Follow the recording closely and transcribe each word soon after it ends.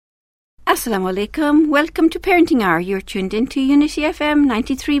Assalamu alaikum. Welcome to Parenting Hour. You're tuned into Unity FM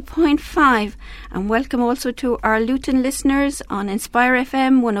 93.5, and welcome also to our Luton listeners on Inspire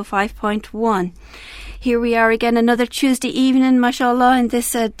FM 105.1. Here we are again, another Tuesday evening, mashallah, in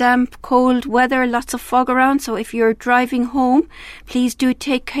this damp, cold weather, lots of fog around. So if you're driving home, please do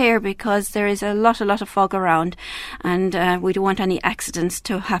take care, because there is a lot of fog around, and we don't want any accidents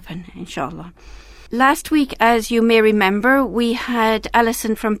to happen, inshallah. Last week, as you may remember, we had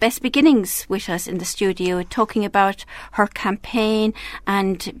Alison from Best Beginnings with us in the studio talking about her campaign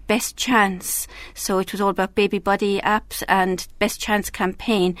and Best Chance. So it was all about Baby Buddy apps and Best Chance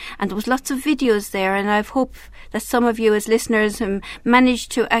campaign. And there was lots of videos there, and I hope that some of you as listeners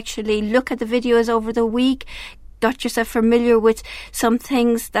managed to actually look at the videos over the week, got yourself familiar with some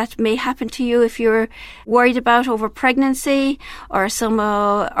things that may happen to you if you're worried about over pregnancy, or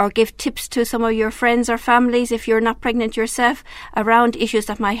or give tips to some of your friends or families if you're not pregnant yourself around issues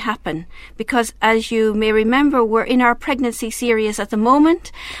that might happen. Because as you may remember, we're in our pregnancy series at the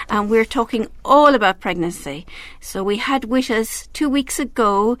moment, and we're talking all about pregnancy. So we had with us 2 weeks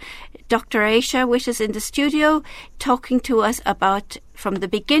ago Dr. Aisha with us in the studio, talking to us about from the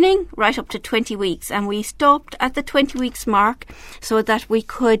beginning right up to 20 weeks. And we stopped at the 20 weeks mark so that we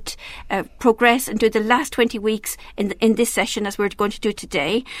could progress and do the last 20 weeks in this session, as we're going to do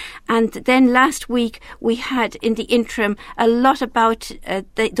today. And then last week we had in the interim a lot about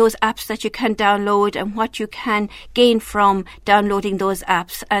those apps that you can download and what you can gain from downloading those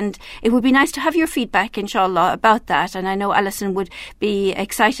apps. And it would be nice to have your feedback, inshallah, about that. And I know Alison would be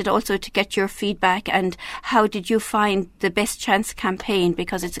excited also to get your feedback. And how did you find the Best Chance campaign?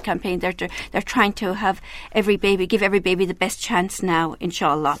 Because it's a campaign they're trying to have give every baby the best chance now,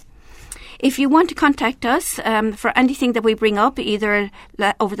 inshallah. If you want to contact us for anything that we bring up, either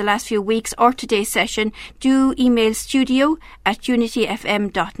over the last few weeks or today's session, do email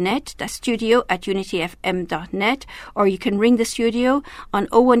studio@unityfm.net. That's studio@unityfm.net. Or you can ring the studio on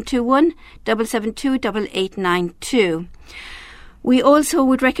 0121 772 8892. We also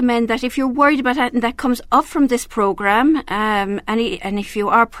would recommend that if you're worried about anything that comes up from this programme, and if you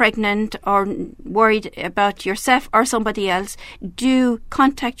are pregnant or worried about yourself or somebody else, do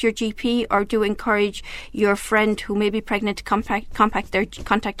contact your GP, or do encourage your friend who may be pregnant to contact their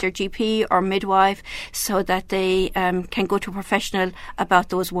GP or midwife, so that they can go to a professional about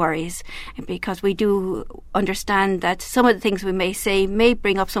those worries. Because we do understand that some of the things we may say may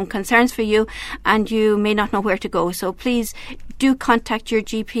bring up some concerns for you, and you may not know where to go. So please do contact your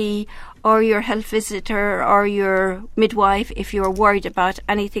GP or your health visitor or your midwife if you're worried about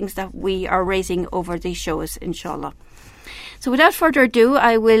any things that we are raising over these shows, inshallah. So without further ado,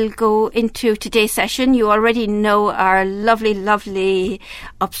 I will go into today's session. You already know our lovely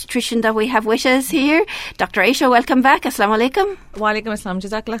obstetrician that we have with us here. Dr. Aisha, welcome back. Assalamu alaikum. Wa alaikum assalam.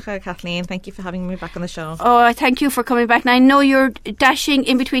 Jazakallah khair, Kathleen. Thank you for having me back on the show. Oh, I thank you for coming back. And I know you're dashing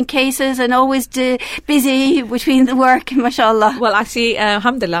in between cases and always busy between the work, mashallah. Well, actually,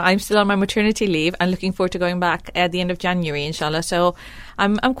 alhamdulillah, I'm still on my maternity leave and looking forward to going back at the end of January, inshallah. So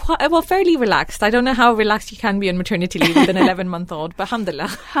I'm fairly relaxed. I don't know how relaxed you can be on maternity leave with an 11-month-old, but alhamdulillah.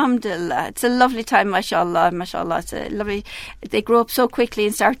 Alhamdulillah. It's a lovely time, mashallah. It's a lovely. They grow up so quickly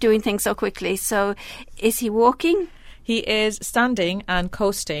and start doing things so quickly. So is he walking? He is standing and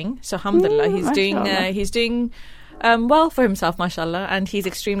coasting. So alhamdulillah, he's doing well for himself, mashallah, and he's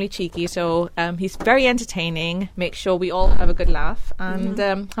extremely cheeky. So he's very entertaining. Make sure we all have a good laugh, and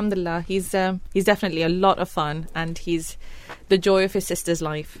alhamdulillah, he's definitely a lot of fun, and he's the joy of his sister's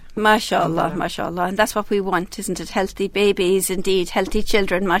life. Mashallah, mashallah. And that's what we want, isn't it? Healthy babies, indeed, healthy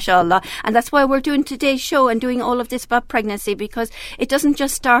children, mashallah. And that's why we're doing today's show and doing all of this about pregnancy, because it doesn't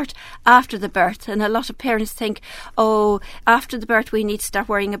just start after the birth. And a lot of parents think, after the birth we need to start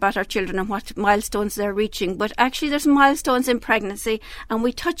worrying about our children and what milestones they're reaching. But actually there's milestones in pregnancy, and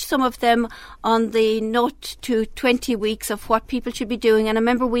we touched some of them on the note to 20 weeks of what people should be doing. And I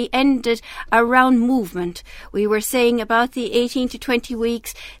remember we ended around movement. We were saying about the 18 to 20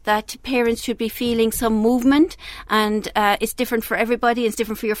 weeks that parents should be feeling some movement, and it's different for everybody. It's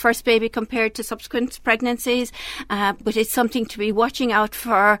different for your first baby compared to subsequent pregnancies, but it's something to be watching out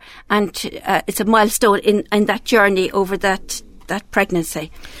for, and it's a milestone in that journey over that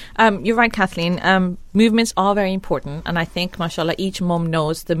pregnancy. You're right, Kathleen. Movements are very important, and I think, mashallah, each mum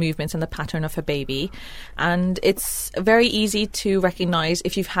knows the movements and the pattern of her baby, and it's very easy to recognise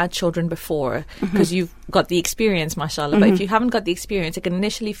if you've had children before, because you've got the experience, mashallah. But if you haven't got the experience, it can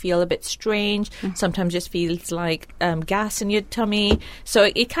initially feel a bit strange. Sometimes just feels like gas in your tummy,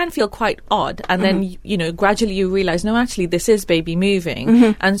 so it can feel quite odd. And then gradually you realise, no, actually this is baby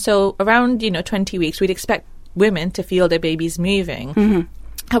moving. And so around 20 weeks, we'd expect women to feel their babies moving.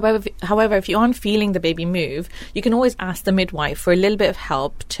 However, if you aren't feeling the baby move, you can always ask the midwife for a little bit of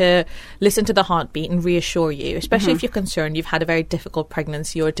help to listen to the heartbeat and reassure you, especially if you're concerned you've had a very difficult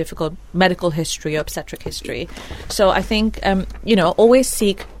pregnancy or a difficult medical history or obstetric history. So I think, always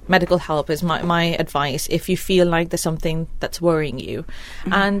seek medical help is my advice if you feel like there's something that's worrying you.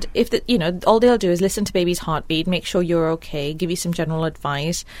 And if all they'll do is listen to baby's heartbeat, make sure you're okay, give you some general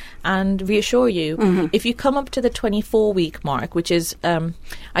advice and reassure you. If you come up to the 24-week mark, which is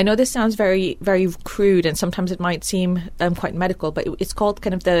I know this sounds very, very crude and sometimes it might seem quite medical, but it's called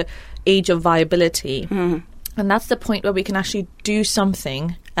kind of the age of viability. And that's the point where we can actually do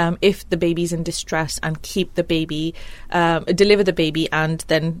something if the baby's in distress and keep the baby, deliver the baby, and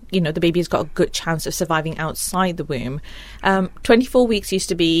then, the baby's got a good chance of surviving outside the womb. 24 weeks used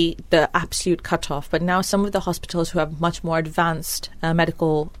to be the absolute cutoff, but now some of the hospitals who have much more advanced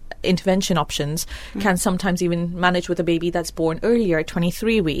medical intervention options can sometimes even manage with a baby that's born earlier at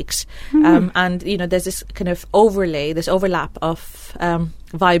 23 weeks. And, there's this kind of this overlap of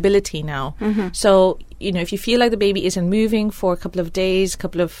viability now. So, if you feel like the baby isn't moving for a couple of days,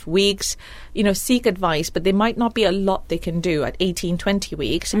 couple of weeks, seek advice, but there might not be a lot they can do at 18, 20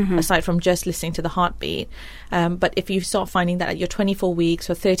 weeks, aside from just listening to the heartbeat. But if you start finding that at your 24 weeks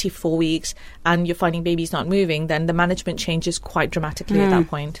or 34 weeks and you're finding baby's not moving, then the management changes quite dramatically at that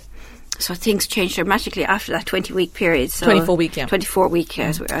point. So things change dramatically after that 20-week period. So 24-week, yeah. 24-week,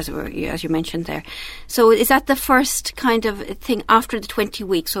 as you mentioned there. So is that the first kind of thing after the 20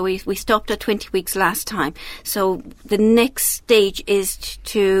 weeks? So we stopped at 20 weeks last time. So the next stage is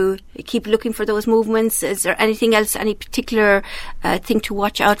to keep looking for those movements. Is there anything else, any particular thing to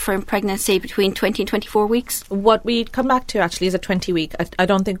watch out for in pregnancy between 20 and 24 weeks? What we come back to actually is a 20-week. I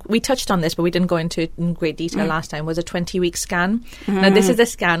don't think we touched on this, but we didn't go into it in great detail last time, was a 20-week scan. Now, this is a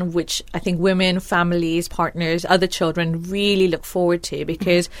scan which I think women, families, partners, other children really look forward to,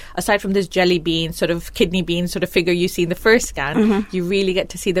 because aside from this jelly bean, sort of kidney bean sort of figure you see in the first scan, you really get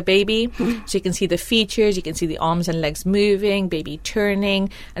to see the baby. So you can see the features, you can see the arms and legs moving, baby turning,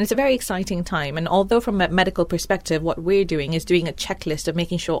 and it's a very exciting time. And although from a medical perspective, what we're doing is doing a checklist of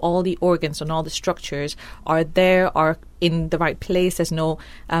making sure all the organs and all the structures are there, are in the right place. There's no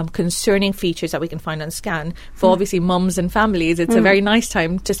concerning features that we can find on scan. For obviously mums and families, it's a very nice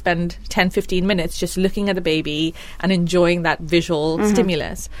time to spend 10-15 minutes just looking at the baby and enjoying that visual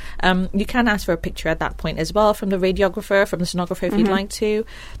stimulus. You can ask for a picture at that point as well from the radiographer, from the sonographer if you'd like to.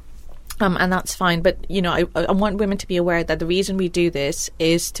 And that's fine. But, I want women to be aware that the reason we do this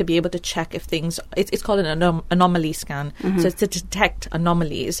is to be able to check if things... It's called an anomaly scan. So it's to detect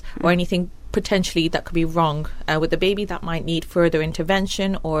anomalies or anything potentially that could be wrong with the baby that might need further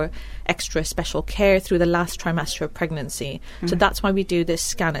intervention or extra special care through the last trimester of pregnancy. So that's why we do this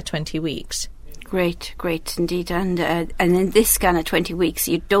scan at 20 weeks. Great indeed. And in this scan at 20 weeks,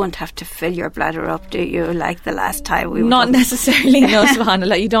 you don't have to fill your bladder up, do you, like the last time we were? Not necessarily, no,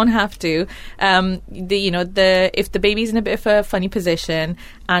 Subhanallah. You don't have to. If the baby's in a bit of a funny position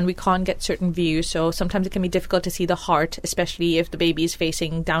and we can't get certain views, so sometimes it can be difficult to see the heart, especially if the baby is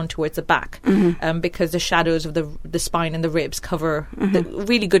facing down towards the back, because the shadows of the spine and the ribs cover the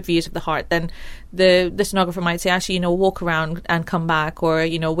really good views of the heart. Then the sonographer might say, actually, walk around and come back, or,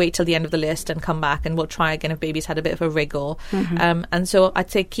 wait till the end of the list and come back and we'll try again if baby's had a bit of a wriggle. And so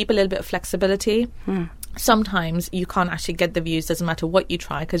I'd say keep a little bit of flexibility. Sometimes you can't actually get the views, doesn't matter what you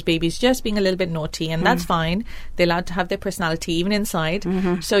try, because baby's just being a little bit naughty, and that's fine. They're allowed to have their personality even inside.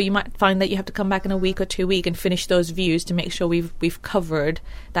 So you might find that you have to come back in a week or 2 weeks and finish those views to make sure we've covered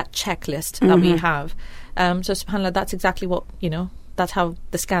that checklist that we have. So subhanAllah, that's exactly what, that's how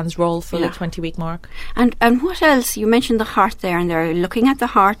the scans roll for the 20-week mark. And what else? You mentioned the heart there, and they're looking at the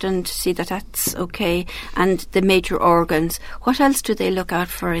heart and see that that's okay, and the major organs. What else do they look out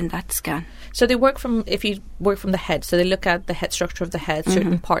for in that scan? So they if you work from the head, so they look at the head structure of the head,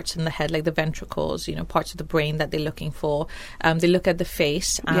 certain parts in the head, like the ventricles, parts of the brain that they're looking for. They look at the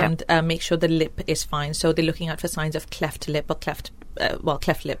face and make sure the lip is fine. So they're looking out for signs of cleft lip or cleft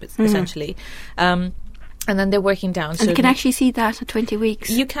lip, essentially. And then they're working down. And you can actually see that at 20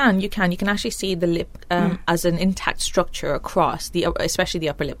 weeks? You can actually see the lip as an intact structure across, especially the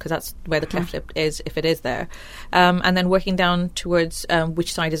upper lip, because that's where the cleft lip is, if it is there. And then working down towards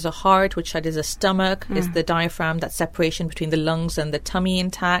which side is the heart, which side is the stomach, is the diaphragm, that separation between the lungs and the tummy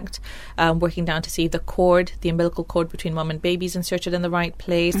intact. Working down to see the cord, the umbilical cord between mum and baby is inserted in the right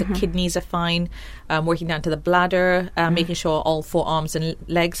place. The kidneys are fine. Working down to the bladder, making sure all 4 arms and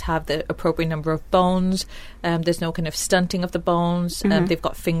legs have the appropriate number of bones. There's no kind of stunting of the bones. They've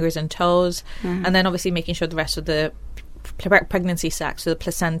got fingers and toes. And then obviously making sure the rest of the pregnancy sac, so the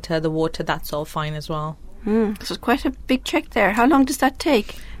placenta, the water, that's all fine as well. So it's quite a big check there. How long does that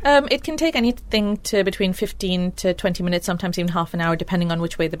take? It can take anything to between 15 to 20 minutes, sometimes even half an hour, depending on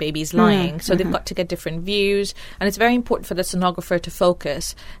which way the baby's lying. So they've got to get different views, and it's very important for the sonographer to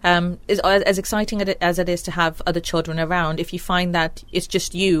focus. As exciting as it is to have other children around, if you find that it's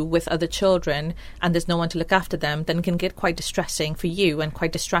just you with other children and there's no one to look after them, then it can get quite distressing for you and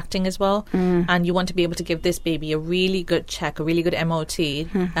quite distracting as well. And you want to be able to give this baby a really good check, a really good MOT,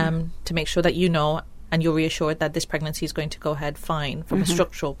 to make sure that you know and you're reassured that this pregnancy is going to go ahead fine from a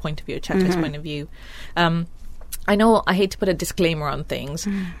structural point of view, a checklist point of view. I know I hate to put a disclaimer on things,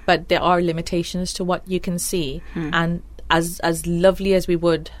 but there are limitations to what you can see. And as lovely as we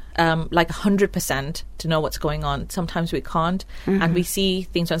would like 100% to know what's going on, sometimes we can't. And we see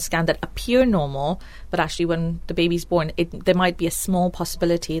things on scan that appear normal, but actually when the baby's born, there might be a small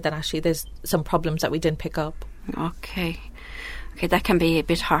possibility that actually there's some problems that we didn't pick up. Okay, that can be a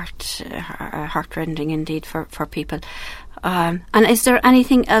bit heart-rending indeed for people. And is there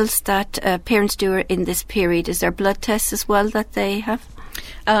anything else that parents do in this period? Is there blood tests as well that they have?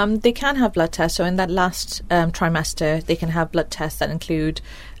 They can have blood tests. So in that last trimester, they can have blood tests that include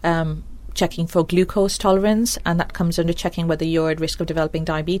checking for glucose tolerance, and that comes under checking whether you're at risk of developing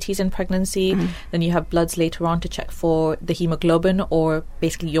diabetes in pregnancy. Then you have bloods later on to check for the hemoglobin, or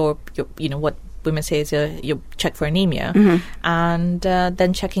basically your what women say is you check for anemia, and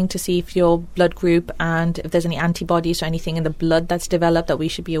then checking to see if your blood group and if there's any antibodies or anything in the blood that's developed that we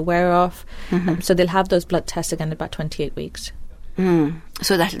should be aware of. So they'll have those blood tests again at about 28 weeks.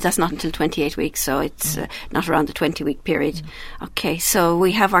 So that's not until 28 weeks, so it's not around the 20-week period. Okay, so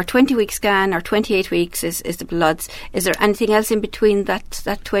we have our 20-week scan, our 28 weeks is the bloods. Is there anything else in between that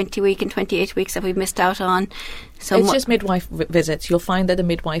 20-week and 28 weeks that we've missed out on? So it's just midwife visits. You'll find that the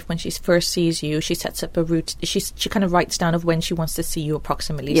midwife, when she first sees you, she sets up a route. She kind of writes down of when she wants to see you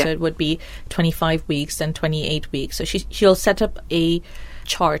approximately. So it would be 25 weeks, then 28 weeks. So she'll set up a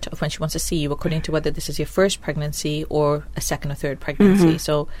chart of when she wants to see you according to whether this is your first pregnancy or a second or third pregnancy.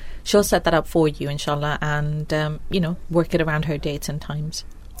 So she'll set that up for you, inshallah, and work it around her dates and times.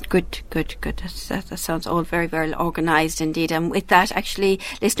 Good. That sounds all very, very organised indeed. And with that, actually,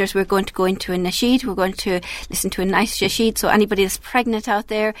 listeners, we're going to go into a nasheed. We're going to listen to a nice nasheed. So anybody that's pregnant out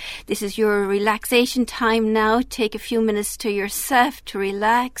there, this is your relaxation time now. Take a few minutes to yourself to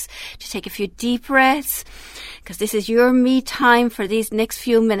relax, to take a few deep breaths, because this is your me time for these next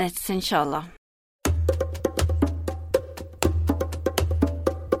few minutes, inshallah.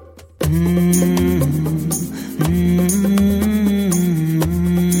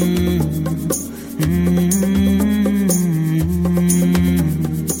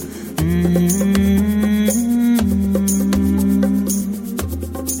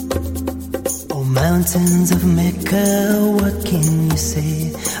 Mountains of Mecca, what can you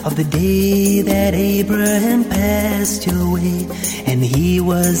say of the day that Abraham passed your way? And he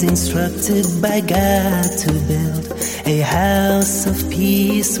was instructed by God to build a house of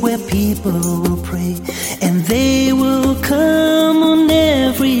peace where people will pray, and they will come on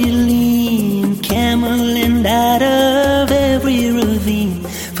every lean camel and out of every ravine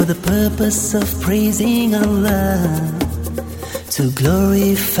for the purpose of praising Allah, to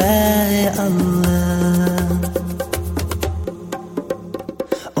glorify Allah.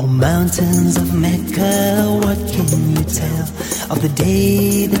 Oh, mountains of Mecca, what can you tell of the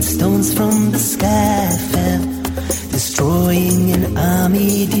day that stones from the sky fell, destroying an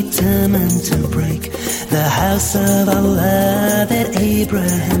army determined to break the house of Allah that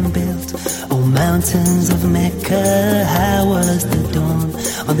Abraham built? Oh, mountains of Mecca, how was the dawn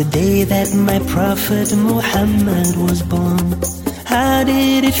on the day that my prophet Muhammad was born? How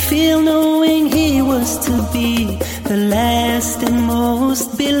did it feel knowing he was to be the last and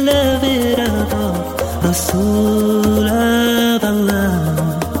most beloved of all, Rasul of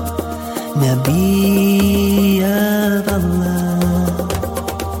Allah, Nabi of Allah?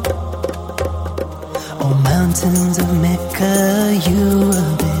 Oh, mountains of Mecca, you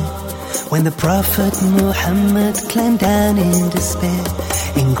were there when the Prophet Muhammad climbed down in despair.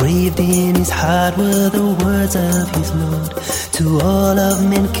 Engraved in his heart were the words of his Lord to all of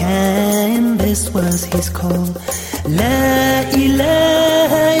mankind. This was his call: La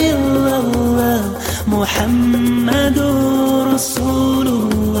ilaha illallah, Muhammadur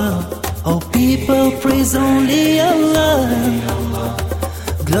Rasulullah. Oh, people, praise only Allah,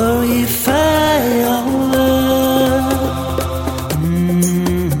 glorify Allah.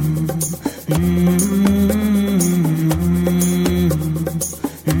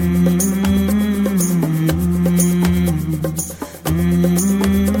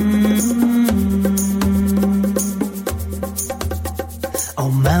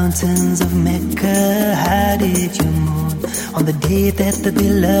 Mountains of Mecca,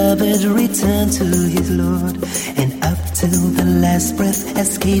 beloved returned to his Lord, and up till the last breath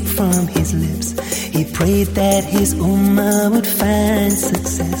escaped from his lips, he prayed that his ummah would find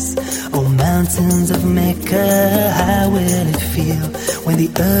success. O mountains of Mecca, how will it feel when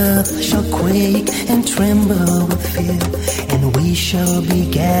the earth shall quake and tremble with fear, and we shall be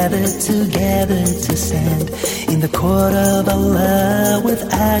gathered together to stand in the court of Allah with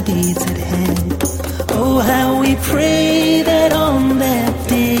our deeds at hand. Oh, how we pray that on that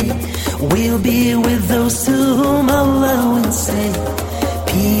day we'll be with those to whom Allah will say,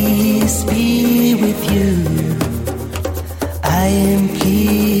 peace be with you, I am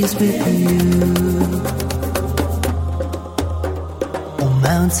pleased with you. Oh,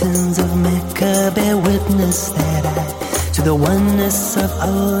 mountains of Mecca, bear witness that to the oneness of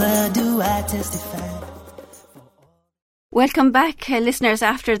Allah do I testify. Welcome back, listeners,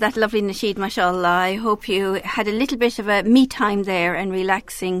 after that lovely nasheed, mashallah. I hope you had a little bit of a me time there and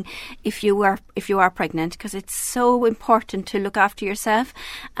relaxing if you are pregnant, because it's so important to look after yourself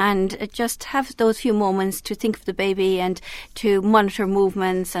and just have those few moments to think of the baby and to monitor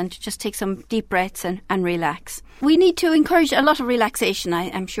movements and to just take some deep breaths and relax. We need to encourage a lot of relaxation,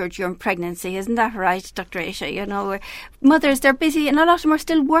 I'm sure, during pregnancy. Isn't that right, Dr. Aisha? You know, mothers, they're busy, and a lot of them are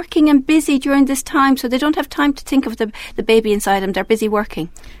still working and busy during this time, so they don't have time to think of the baby inside them. They're busy working.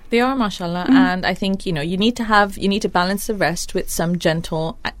 They are, mashallah, and I think, you need to balance the rest with some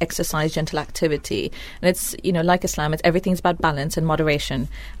gentle exercise, gentle activity. And it's, like Islam, everything's about balance and moderation,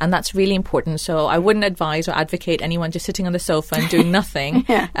 and that's really important. So I wouldn't advise or advocate anyone just sitting on the sofa and doing nothing,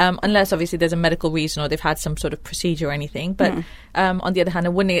 unless obviously there's a medical reason or they've had some sort of procedure or anything. But on the other hand, I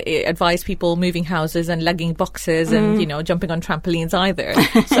wouldn't advise people moving houses and lugging boxes and, jumping on trampolines either.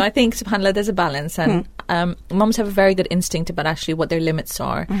 So I think, subhanAllah, there's a balance, and mums have a very good instinct about actually what their limits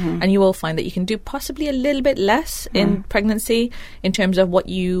are. And you will find that you can do possibly a little bit less in pregnancy in terms of what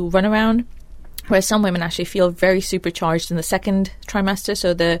you run around. Whereas some women actually feel very supercharged in the second trimester,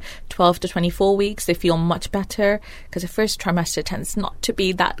 so the 12 to 24 weeks, they feel much better, because the first trimester tends not to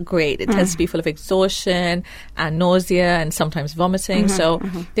be that great. It tends to be full of exhaustion and nausea and sometimes vomiting. So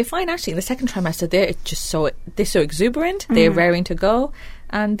they find actually in the second trimester they're so exuberant, they're raring to go,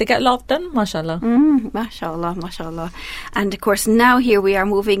 and they get a lot done, mashallah. Mashallah, mashallah. And of course, now here we are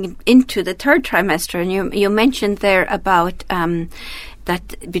moving into the third trimester, and you mentioned there about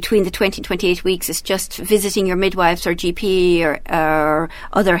that between the 20 and 28 weeks is just visiting your midwives or GP or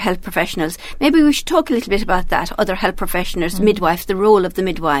other health professionals. Maybe we should talk a little bit about that, other health professionals, midwives, the role of the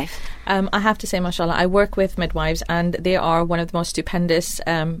midwife. I have to say, mashallah, I work with midwives, and they are one of the most stupendous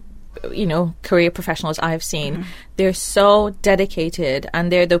career professionals I have seen. They're so dedicated,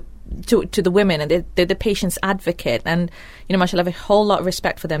 and they're to the women, and they're the patient's advocate, and mashallah, I have a whole lot of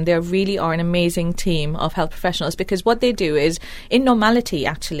respect for them. They really are an amazing team of health professionals, because what they do is, in normality,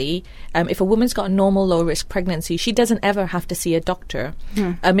 actually, if a woman's got a normal low risk pregnancy, she doesn't ever have to see a doctor.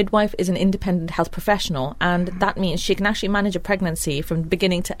 A midwife is an independent health professional, and that means she can actually manage a pregnancy from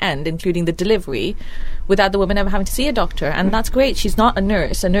beginning to end, including the delivery, without the woman ever having to see a doctor. And that's great. She's not a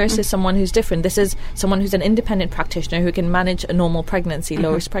nurse. A nurse is someone who's different. This is someone who's an independent practitioner who can manage a normal pregnancy,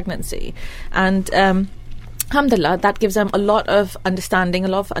 low risk pregnancy. And alhamdulillah, that gives them a lot of understanding, a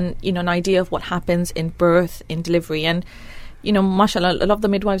lot of an idea of what happens in birth, in delivery. And mashallah, a lot of the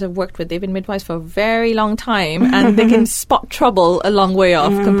midwives I've worked with, they've been midwives for a very long time, and they can spot trouble a long way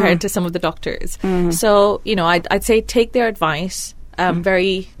off compared to some of the doctors. So I'd say take their advice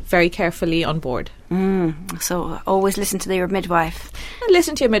very, very carefully on board. So always listen to your midwife.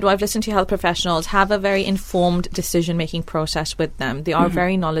 Listen to your midwife, listen to your health professionals, have a very informed decision-making process with them. They are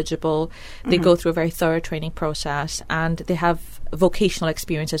very knowledgeable. They go through a very thorough training process, and they have vocational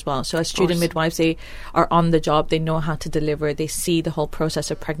experience as well. So as student midwives, they are on the job, they know how to deliver, they see the whole process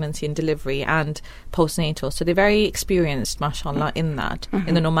of pregnancy and delivery and postnatal. So they're very experienced, mashallah, in that,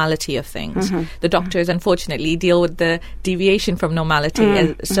 in the normality of things. The doctors, unfortunately, deal with the deviation from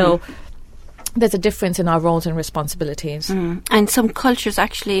normality. So there's a difference in our roles and responsibilities. And some cultures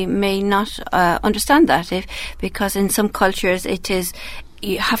actually may not understand that, because in some cultures it is,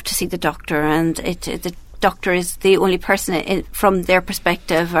 you have to see the doctor, and the doctor is the only person from their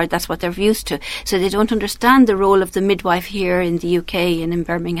perspective, or that's what they're used to. So they don't understand the role of the midwife here in the UK and in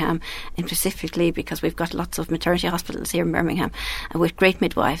Birmingham, and specifically because we've got lots of maternity hospitals here in Birmingham with great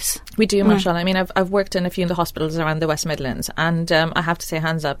midwives. We do, mashallah. I mean, I've worked in a few of the hospitals around the West Midlands, and I have to say,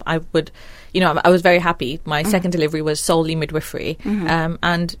 hands up, I was very happy. My second delivery was solely midwifery,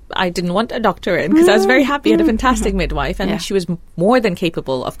 and I didn't want a doctor in, because I was very happy. I had a fantastic midwife, and she was more than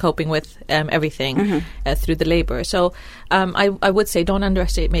capable of coping with everything. through the labour. So I would say don't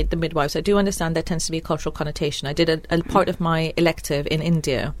underestimate the midwives. I do understand there tends to be a cultural connotation. I did a part of my elective in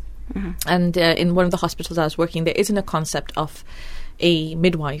India, and in one of the hospitals I was working, there isn't a concept of a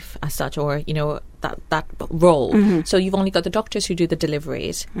midwife as such, or that role. So you've only got the doctors who do the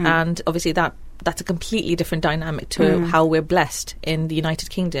deliveries, and obviously that's a completely different dynamic to how we're blessed in the United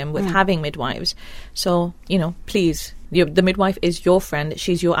Kingdom with having midwives. So please, the midwife is your friend,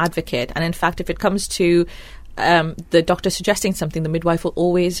 she's your advocate, and in fact if it comes to the doctor suggesting something, the midwife will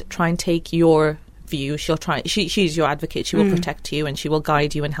always try and take your view. She's your advocate. She will protect you and she will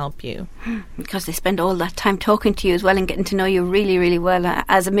guide you and help you. Because they spend all that time talking to you as well and getting to know you really, really well.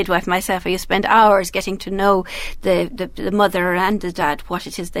 As a midwife myself, I spend hours getting to know the mother and the dad, what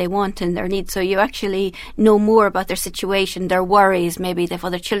it is they want and their needs. So you actually know more about their situation, their worries, maybe they have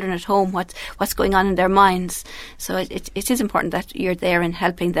other children at home, what's going on in their minds. So it is important that you're there and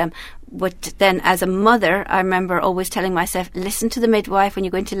helping them. But then as a mother, I remember always telling myself, listen to the midwife when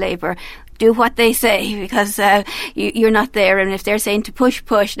you go into labour, do what they say, because you're not there, and if they're saying to push,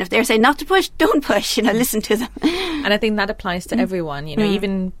 push, and if they're saying not to push, don't push, listen to them. And I think that applies to everyone,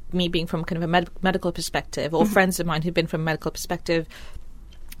 even me being from kind of a medical perspective, or friends of mine who've been from a medical perspective,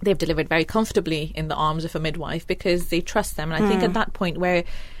 they've delivered very comfortably in the arms of a midwife because they trust them. And I think at that point where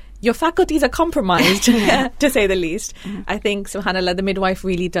your faculties are compromised, to say the least, I think, subhanAllah, the midwife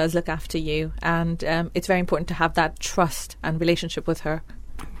really does look after you. And it's very important to have that trust and relationship with her.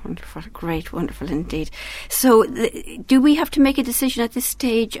 Wonderful, great, wonderful indeed. So do we have to make a decision at this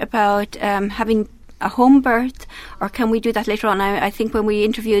stage about having a home birth, or can we do that later on? I think when we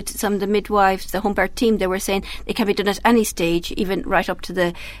interviewed some of the midwives, the home birth team, they were saying it can be done at any stage, even right up to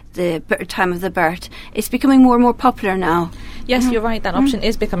the time of the birth. It's becoming more and more popular now. Yes, you're right. That option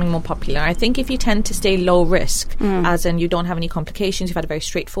is becoming more popular. I think if you tend to stay low risk, as in you don't have any complications, you've had a very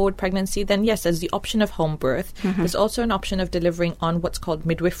straightforward pregnancy, then yes, there's the option of home birth. There's also an option of delivering on what's called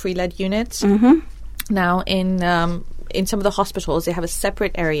midwifery-led units. Now, in some of the hospitals, they have a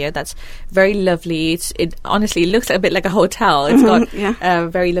separate area that's very lovely. It honestly looks a bit like a hotel. It's got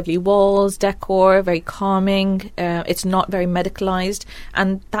very lovely walls, decor, very calming. It's not very medicalized,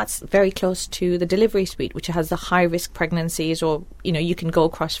 and that's very close to the delivery suite, which has the high-risk pregnancies, or you can go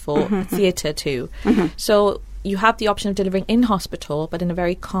across for theatre too. So you have the option of delivering in hospital, but in a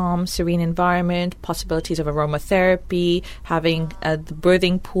very calm, serene environment, possibilities of aromatherapy, having the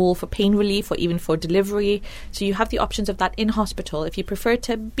birthing pool for pain relief or even for delivery. So you have the options of that in hospital. If you prefer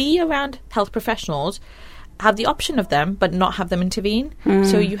to be around health professionals, have the option of them, but not have them intervene.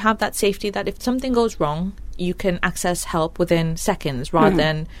 So you have that safety that if something goes wrong, you can access help within seconds rather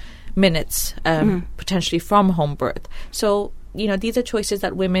than minutes, potentially from home birth. So these are choices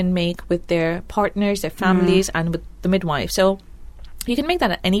that women make with their partners, their families, and with the midwife. So you can make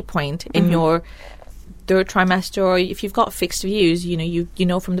that at any point in your third trimester, or if you've got fixed views, you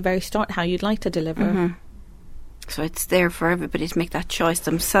know from the very start how you'd like to deliver. So it's there for everybody to make that choice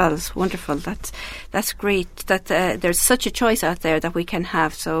themselves. Wonderful. That's great that there's such a choice out there that we can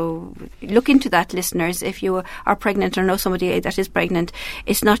have. So look into that, listeners. If you are pregnant or know somebody that is pregnant,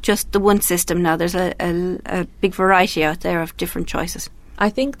 it's not just the one system now. There's a big variety out there of different choices. I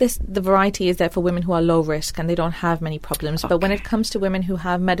think the variety is there for women who are low risk and they don't have many problems. But when it comes to women who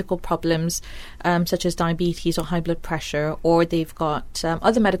have medical problems, such as diabetes or high blood pressure, or they've got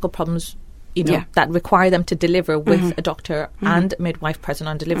other medical problems, that require them to deliver with a doctor and a midwife present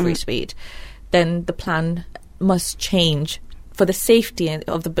on delivery suite, then the plan must change for the safety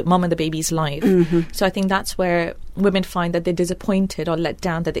of the mum and the baby's life. So I think that's where women find that they're disappointed or let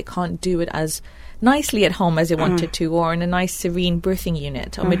down that they can't do it as nicely at home as they wanted to, or in a nice serene birthing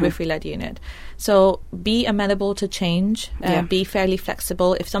unit or midwifery-led unit. So be amenable to change, be fairly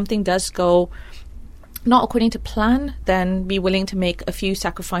flexible. If something does go not according to plan, then be willing to make a few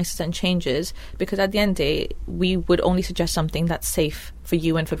sacrifices and changes, because at the end of the day, we would only suggest something that's safe for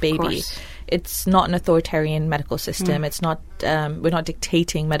you and for baby. It's not an authoritarian medical system. It's not, we're not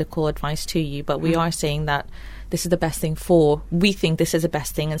dictating medical advice to you, but we are saying that this is the best thing we think this is the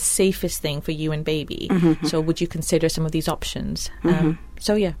best thing and safest thing for you and baby. So would you consider some of these options?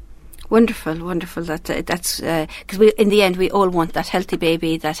 So yeah. Wonderful. That's because in the end we all want that healthy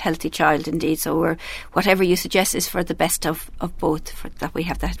baby, that healthy child indeed. So whatever you suggest is for the best of both, that we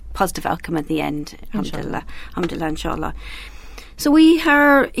have that positive outcome at the end. Alhamdulillah, inshallah. So we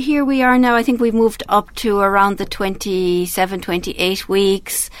are now. I think we've moved up to around the 27, 28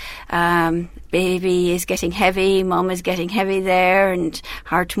 weeks. Baby is getting heavy, mum is getting heavy there, and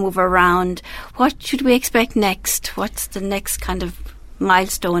hard to move around. What should we expect next? What's the next kind of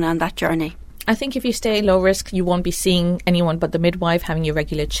milestone on that journey? I think if you stay low risk, you won't be seeing anyone but the midwife, having your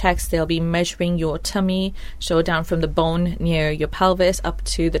regular checks. They'll be measuring your tummy, so down from the bone near your pelvis up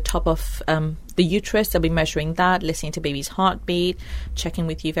to the top of the uterus. They'll be measuring that, listening to baby's heartbeat, checking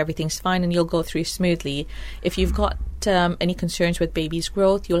with you if everything's fine, and you'll go through smoothly. If you've got any concerns with baby's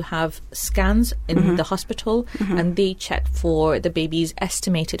growth, you'll have scans in the hospital, and they check for the baby's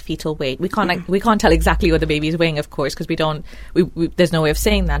estimated fetal weight. We can't tell exactly what the baby is weighing, of course, because there's no way of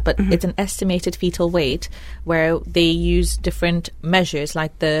saying that, but it's an estimated fetal weight where they use different measures,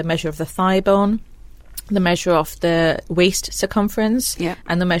 like the measure of the thigh bone, the measure of the waist circumference,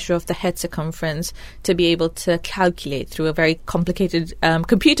 and the measure of the head circumference, to be able to calculate through a very complicated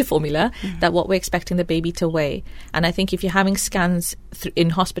computer formula that what we're expecting the baby to weigh. And I think if you're having scans in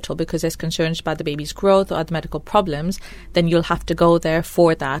hospital because there's concerns about the baby's growth or other medical problems, then you'll have to go there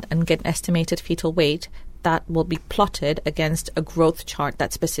for that and get an estimated fetal weight that will be plotted against a growth chart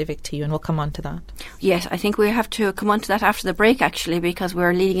that's specific to you, and we'll come on to that. Yes, I think we have to come on to that after the break, actually, because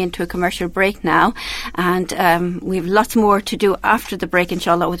we're leading into a commercial break now, and we have lots more to do after the break,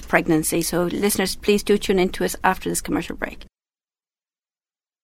 inshallah, with pregnancy. So listeners, please do tune in to us after this commercial break.